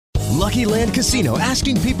Lucky Land Casino,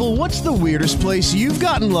 asking people, what's the weirdest place you've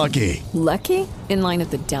gotten lucky? Lucky? In line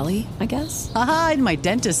at the deli, I guess? Aha, in my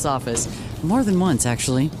dentist's office. More than once,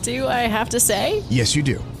 actually. Do I have to say? Yes, you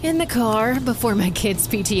do. In the car before my kids'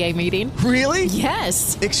 PTA meeting. Really?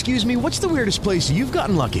 Yes. Excuse me, what's the weirdest place you've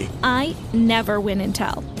gotten lucky? I never win and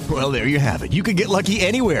tell. Well, there you have it. You can get lucky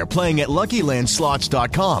anywhere, playing at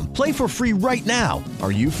LuckyLandSlots.com. Play for free right now.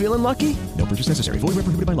 Are you feeling lucky? No purchase necessary. Void where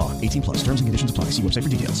prohibited by law. 18 plus. Terms and conditions apply. See website for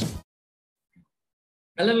details.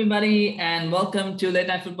 Hello, everybody, and welcome to Late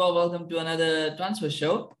Night Football. Welcome to another transfer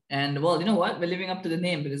show. And well, you know what? We're living up to the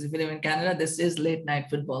name, because if you live in Canada, this is Late Night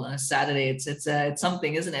Football on a Saturday. It's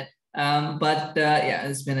something, isn't it? Yeah,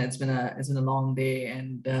 it's been a long day,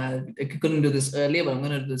 and I couldn't do this earlier, but I'm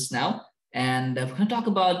going to do this now. And we're going to talk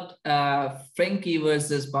about FRENKIE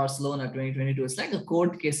versus Barcelona 2022. It's like a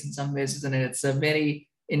court case in some ways, isn't it? It's a very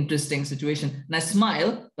interesting situation. And I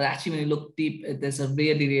smile, but actually when you look deep, there's a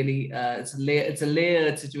really, it's a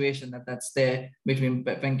layered situation that's there between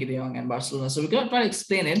FRENKIE de Jong and Barcelona. So we're going to try to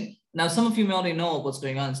explain it. Now, some of you may already know what's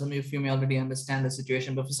going on. Some of you may already understand the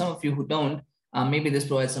situation, but for some of you who don't, maybe this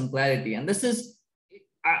provides some clarity. And this is,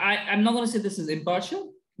 I'm not going to say this is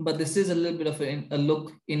impartial, but this is a little bit of a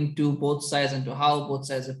look into both sides and to how both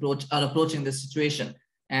sides are approaching this situation.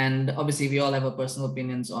 And obviously, we all have our personal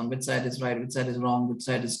opinions on which side is right, which side is wrong, which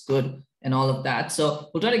side is good, and all of that. So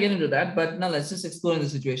we'll try to get into that. But now let's just explore the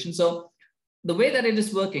situation. So the way that it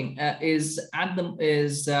is working is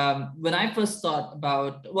when I first thought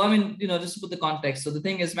about, just to put the context. So the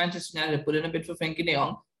thing is, Manchester United put in a bid for FRENKIE de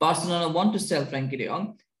Jong. Barcelona want to sell FRENKIE de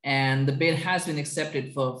Jong, and the bid has been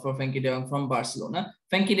accepted for FRENKIE de Jong from Barcelona.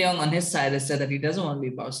 FRENKIE de Jong on his side has said that he doesn't want to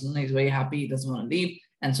leave Barcelona. He's very happy. He doesn't want to leave.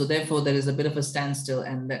 And so therefore, there is a bit of a standstill,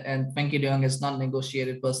 and FRENKIE de Jong has not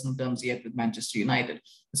negotiated personal terms yet with Manchester United.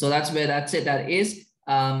 So that's where that's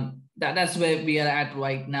where we are at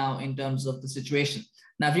right now in terms of the situation.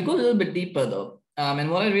 Now, if you go a little bit deeper though,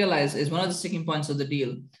 and what I realized is one of the sticking points of the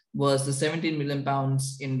deal was the 17 million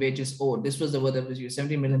pounds in wages owed. This was the word that was used,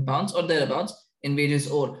 17 million pounds or thereabouts in wages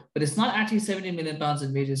owed. But it's not actually 17 million pounds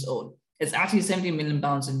in wages owed. It's actually 17 million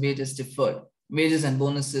pounds in wages deferred. Wages and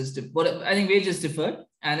bonuses, I think wages deferred,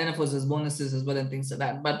 and then of course there's bonuses as well and things like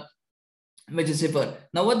that, but wages deferred.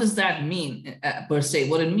 Now, what does that mean per se?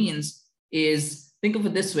 What it means is, think of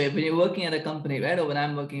it this way: when you're working at a company, right, or when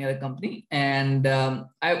I'm working at a company, and I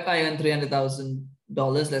earn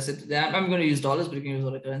 $300,000, let's say, I'm going to use dollars, but you can use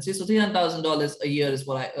other currency. So $300,000 a year is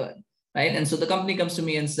what I earn, right? And so the company comes to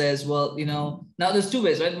me and says, well, now there's two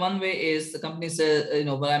ways, right? One way is the company says,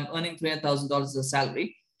 well, I'm earning $300,000 as a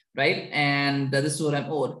salary, right? And this is what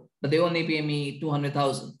I'm owed, but they only pay me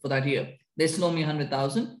 $200,000 for that year. They still owe me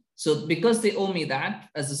 $100,000. So because they owe me that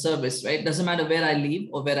as a service, right? Doesn't matter where I leave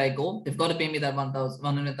or where I go, they've got to pay me that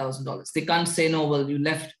 $100,000. They can't say, no, well, you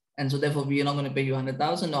left, and so therefore we are not going to pay you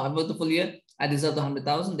 $100,000. No, I've worked the full year. I deserve the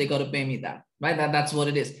 $100,000. They got to pay me that, right? That's what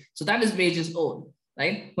it is. So that is wages owed,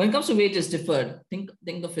 right? When it comes to wages deferred, think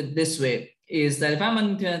of it this way: is that if I'm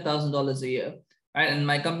earning $300,000 a year, right, and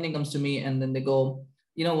my company comes to me and then they go,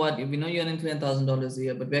 you know what, we know you're earning $300,000 a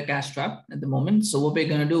year, but we're cash strapped at the moment. So what we're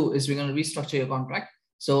going to do is we're going to restructure your contract.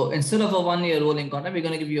 So instead of a 1-year rolling contract, we're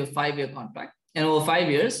going to give you a 5-year contract. And over 5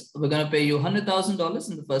 years, we're going to pay you $100,000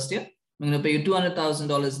 in the first year. We're going to pay you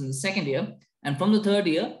 $200,000 in the second year. And from the third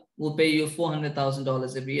year, we'll pay you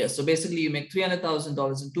 $400,000 every year. So basically you make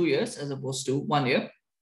 $300,000 in 2 years as opposed to 1 year.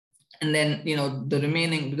 And then, the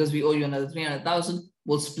remaining, because we owe you another $300,000,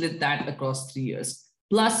 we'll split that across 3 years.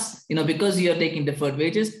 Plus, because you're taking deferred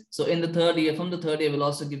wages. So in the third year, from the third year, we'll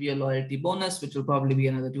also give you a loyalty bonus, which will probably be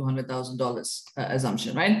another $200,000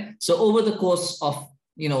 assumption, right? So over the course of,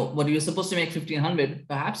 what you're supposed to make $1,500,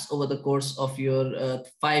 perhaps over the course of your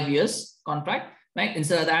 5 years contract, right?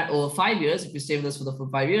 Instead of that, over 5 years, if you stay with us for the full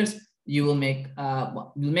 5 years, you will make,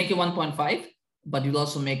 you'll make it 1.5, but you'll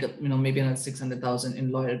also make, maybe another 600,000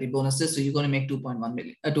 in loyalty bonuses. So you're going to make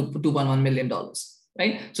 $2.1 million.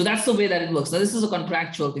 Right? So that's the way that it works. Now, this is a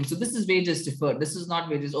contractual thing. So this is wages deferred. This is not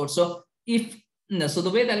wages owed. So so the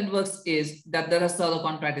way that it works is that that's how the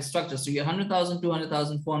contract is structured. So you're 100,000,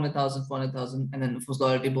 200,000, 400,000, 400,000, and then of course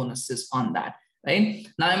loyalty bonuses on that. Right?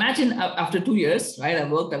 Now imagine after 2 years, right? I've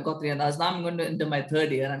got 300,000. Now I'm going to enter my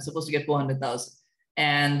third year and I'm supposed to get 400,000.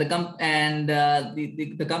 And the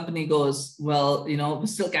company goes, well, we're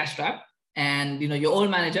still cash strapped, and your old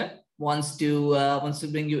manager wants to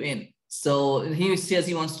bring you in. So he says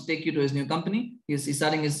he wants to take you to his new company. He's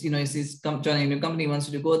starting his, he's joining a new company. He wants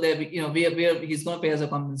you to go there. He's going to pay us a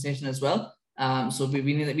compensation as well. So we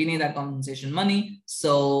need that compensation money.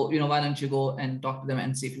 So, why don't you go and talk to them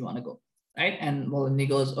and see if you want to go, right? And well, and he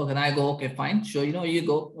goes, okay, and I go, okay, fine, sure, you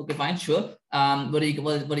go, okay, fine, sure. What are you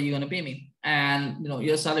going to pay me? And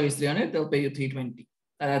your salary is 300, they'll pay you 320.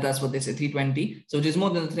 That's what they say, 320. So which is more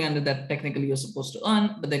than the 300 that technically you're supposed to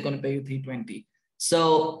earn, but they're going to pay you 320.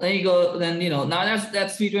 So there you go. Then now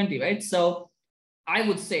that's 320, right? So I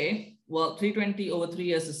would say, well, 320 over 3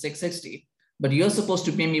 years is 660, but you're supposed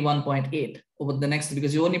to pay me 1.8 over the next,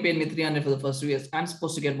 because you only paid me 300 for the first 2 years. I'm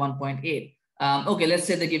supposed to get 1.8. Okay, let's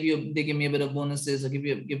say they give me a bit of bonuses, or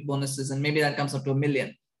give bonuses, and maybe that comes up to $1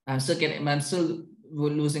 million. I'm still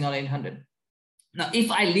losing out 800. Now,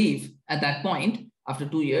 if I leave at that point after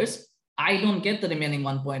 2 years, I don't get the remaining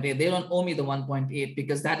 1.8. They don't owe me the 1.8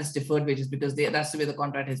 because that is deferred wages, because that's the way the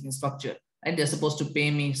contract has been structured. Right? They're supposed to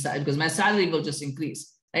pay me because my salary will just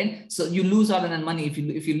increase. Right? So you lose out on that money. If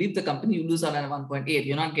you leave the company, you lose out on 1.8.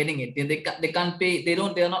 You're not getting it. They can't pay.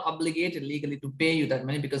 They're not obligated legally to pay you that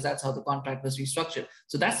money, because that's how the contract was restructured.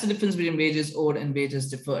 So that's the difference between wages owed and wages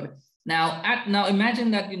deferred. Now imagine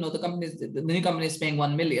that the new company is paying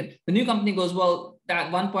 1 million. The new company goes, well,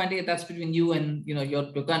 that 1.8, that's between you and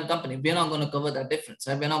your current company. We're not going to cover that difference.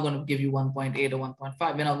 Right? We're not going to give you 1.8 or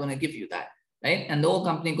 1.5. We're not going to give you that. Right? And the old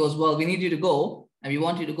company goes, well, we need you to go, and we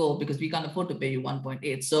want you to go because we can't afford to pay you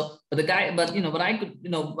 1.8. So, but I could,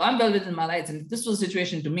 I'm well within my rights. And if this was a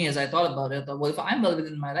situation to me, as I thought about it, I thought, well, if I'm well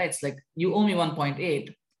within my rights, like you owe me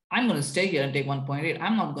 1.8, I'm going to stay here and take 1.8.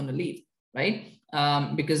 I'm not going to leave, right?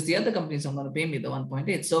 Because the other companies are going to pay me the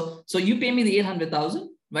 1.8. So you pay me the 800,000,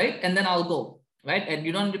 right? And then I'll go, right? And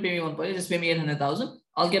you don't need to pay me 1.8, just pay me 800,000.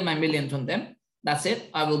 I'll get my million from them. That's it.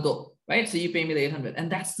 I will go, right? So you pay me the 800.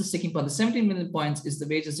 And that's the sticking point. The 17 million points is the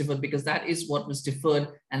wages deferred, because that is what was deferred.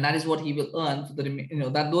 And that is what he will earn for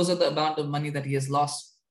the, those are the amount of money that he has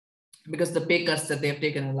lost because the pay cuts that they've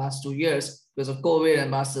taken in the last 2 years because of COVID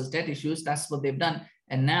and Barca's debt issues. That's what they've done.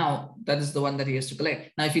 And now that is the one that he has to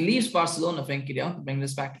collect. Now, if he leaves Barcelona, Frenkie de Jong, to bring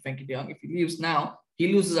this back to Frenkie de Jong, if he leaves now,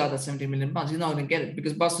 he loses out that 17 million pounds. He's not going to get it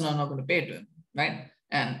because Barcelona are not going to pay it to him, right?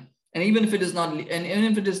 And even if it is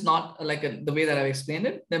not, like the way that I've explained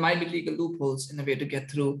it, there might be legal loopholes in a way to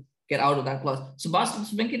get out of that clause. So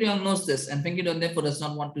Frenkie de Jong knows this, and Frenkie de Jong therefore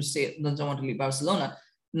doesn't want to leave Barcelona.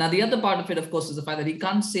 Now, the other part of it, of course, is the fact that he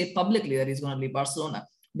can't say publicly that he's going to leave Barcelona,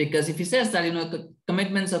 because if he says that,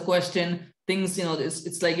 commitments are questioned, things,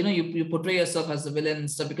 it's like, you portray yourself as the villain and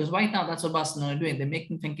stuff, because right now that's what Barcelona are doing. They're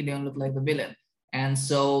making Frenkie de Jong look like the villain. And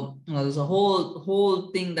so, there's a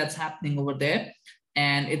whole thing that's happening over there.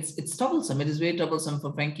 And it's troublesome. It is very troublesome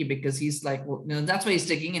for Frenkie, because he's like, well, that's why he's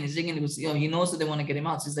digging in. He's digging in because, he knows that they want to get him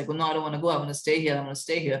out. So he's like, well, no, I don't want to go. I want to stay here. I want to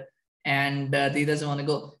stay here. And he doesn't want to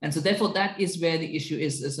go. And so therefore, that is where the issue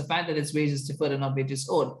is the fact that it's wages deferred and not wages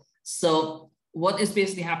owed. So what is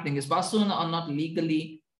basically happening is Barcelona are not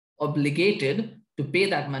legally obligated to pay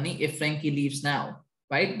that money if Frenkie leaves now,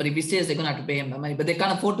 right? But if he stays, they're going to have to pay him that money, but they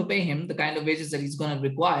can't afford to pay him the kind of wages that he's going to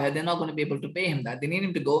require. They're not going to be able to pay him that. They need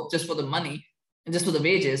him to go just for the money and just for the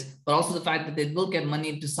wages, but also the fact that they will get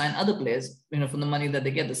money to sign other players, from the money that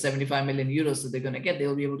they get, the 75 million euros that they're going to get,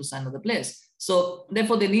 they'll be able to sign other players. So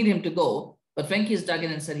therefore they need him to go, but Frenkie is dug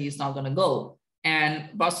in and said he's not going to go. And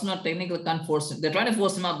Barcelona technically can't force him. They're trying to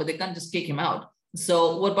force him out, but they can't just kick him out.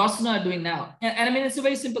 So what Barcelona are doing now, and I mean, it's a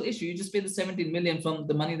very simple issue. You just pay the 17 million from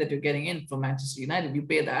the money that you're getting in from Manchester United. You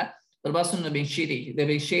pay that, but Barcelona are being shady. They're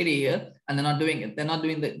being shady here, and they're not doing it. They're not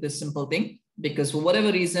doing this simple thing because for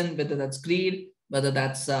whatever reason, whether that's greed, whether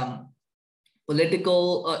that's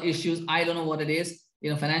political issues, I don't know what it is,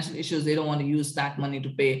 financial issues, they don't want to use that money to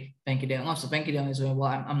pay Frenkie de Jong off. So Frenkie de Jong is saying, well,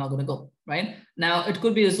 I'm not going to go, right? Now, it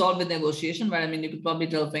could be resolved with negotiation, right? I mean, you could probably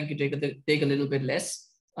tell Frenkie to take a little bit less,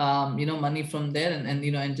 money from there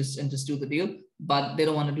and just do the deal, but they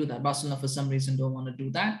don't want to do that. Barcelona, for some reason, don't want to do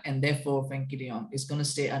that. And therefore, Frenkie de Jong is going to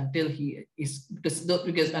stay until he is, because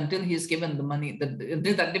until he is given the money,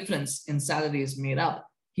 until that difference in salary is made up,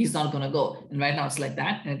 he's not going to go. And right now it's like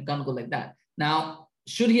that, and it can't go like that. Now,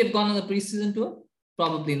 should he have gone on the preseason tour?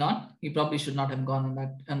 Probably not. He probably should not have gone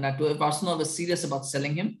on that tour. If Arsenal was serious about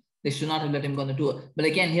selling him, they should not have let him go on the tour. But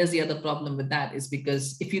again, here's the other problem with that is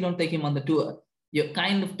because if you don't take him on the tour, you're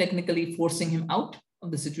kind of technically forcing him out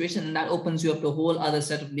of the situation, and that opens you up to a whole other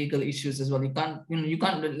set of legal issues as well. You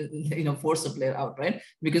can't force a player out, right?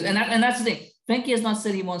 Because and that's the thing. Frenkie has not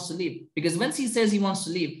said he wants to leave, because once he says he wants to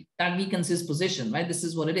leave, that weakens his position, right? This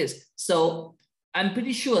is what it is. So I'm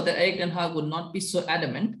pretty sure that Erik ten Hag would not be so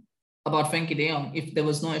adamant about Frenkie de Jong if there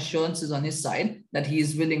was no assurances on his side that he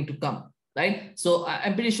is willing to come, right? So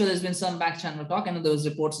I'm pretty sure there's been some back channel talk. I know there was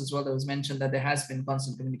reports as well that was mentioned that there has been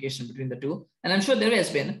constant communication between the two. And I'm sure there has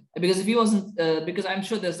been, because if he wasn't, because I'm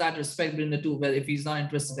sure there's that respect between the two, where if he's not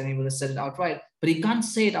interested, then he would have said it outright. But he can't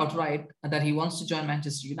say it outright that he wants to join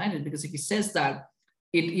Manchester United, because if he says that,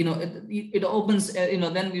 it opens,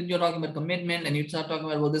 then you're talking about commitment, and you start talking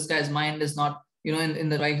about, well, this guy's mind is not, in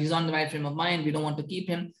the right, he's on the right frame of mind, we don't want to keep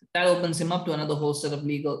him. That opens him up to another whole set of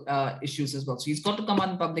legal issues as well. So he's got to come out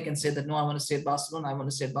in public and say that, no, I want to stay at Barcelona, I want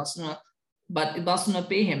to stay at Barcelona. But if Barcelona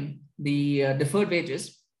pay him the deferred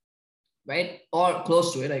wages, right, or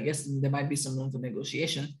close to it, I guess there might be some room for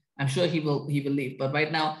negotiation. I'm sure he will leave. But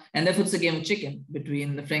right now, and therefore it's a game of chicken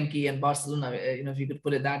between the Frenkie and Barcelona. If you could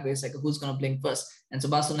put it that way, it's like who's going to blink first. And so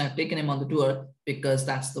Barcelona have taken him on the tour because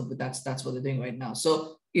that's what they're doing right now.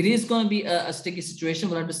 So it is going to be a sticky situation.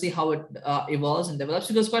 We'll have to see how it evolves and develops,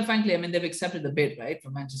 because quite frankly, I mean, they've accepted the bid, right,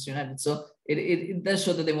 from Manchester United. So it does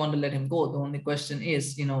show that they want to let him go. The only question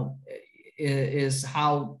is, is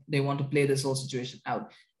how they want to play this whole situation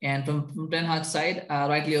out. And from Ten Hag's side,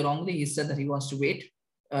 rightly or wrongly, he said that he wants to wait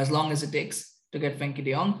as long as it takes to get Frenkie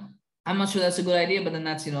de Jong. I'm not sure that's a good idea, but then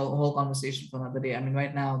that's, a whole conversation for another day. I mean,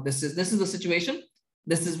 right now, this is the situation.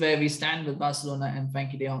 This is where we stand with Barcelona and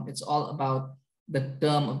Frenkie de Jong. It's all about the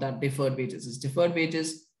term of that deferred wages. It's deferred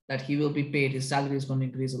wages that he will be paid. His salary is going to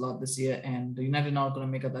increase a lot this year, and the United are not going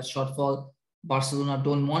to make up that shortfall. Barcelona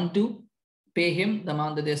don't want to pay him the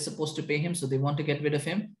amount that they're supposed to pay him, so they want to get rid of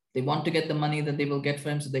him. They want to get the money that they will get for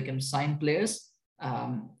him so they can sign players.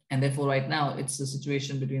 And therefore, right now, it's a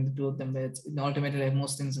situation between the two of them where it's ultimately, like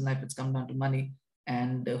most things in life, it's come down to money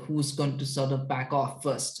and who's going to sort of back off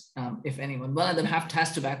first, if anyone. One of them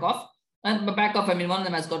has to back off. And back off, I mean, one of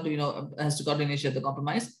them has got to initiate the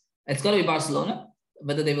compromise. It's got to be Barcelona.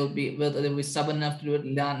 Whether they will be stubborn enough to do it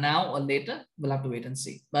now or later, we'll have to wait and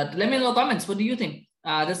see. But let me know in the comments. What do you think?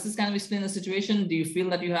 Does this kind of explain the situation? Do you feel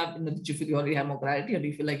that you already have more clarity, or do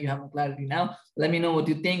you feel like you have more clarity now? Let me know what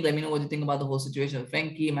you think. Let me know what you think about the whole situation of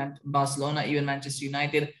Frenkie, Barcelona, even Manchester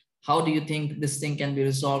United. How do you think this thing can be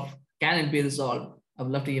resolved? Can it be resolved? I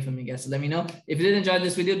would love to hear from you guys. So let me know. If you did enjoy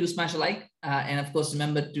this video, do smash a like. And of course,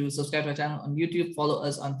 remember to subscribe to our channel on YouTube. Follow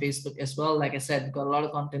us on Facebook as well. Like I said, we've got a lot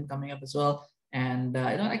of content coming up as well. And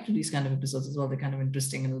I like to do these kind of episodes as well. They're kind of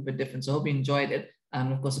interesting and a little bit different. So I hope you enjoyed it.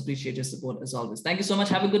 And of course, appreciate your support as always. Thank you so much.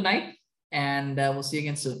 Have a good night. And we'll see you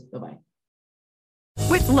again soon. Bye-bye.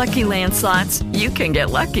 With Lucky Land Slots, you can get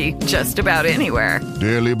lucky just about anywhere.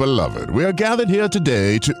 Dearly beloved, we are gathered here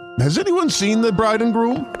today to... Has anyone seen the bride and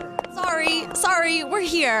groom? Sorry, we're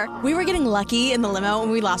here. We were getting lucky in the limo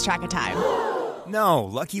and we lost track of time. No,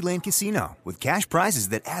 Lucky Land Casino, with cash prizes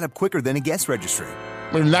that add up quicker than a guest registry.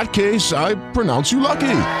 In that case, I pronounce you lucky.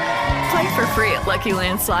 Play for free at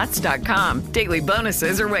LuckyLandSlots.com. Daily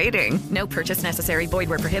bonuses are waiting. No purchase necessary. Void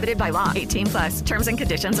where prohibited by law. 18+. Terms and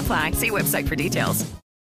conditions apply. See website for details.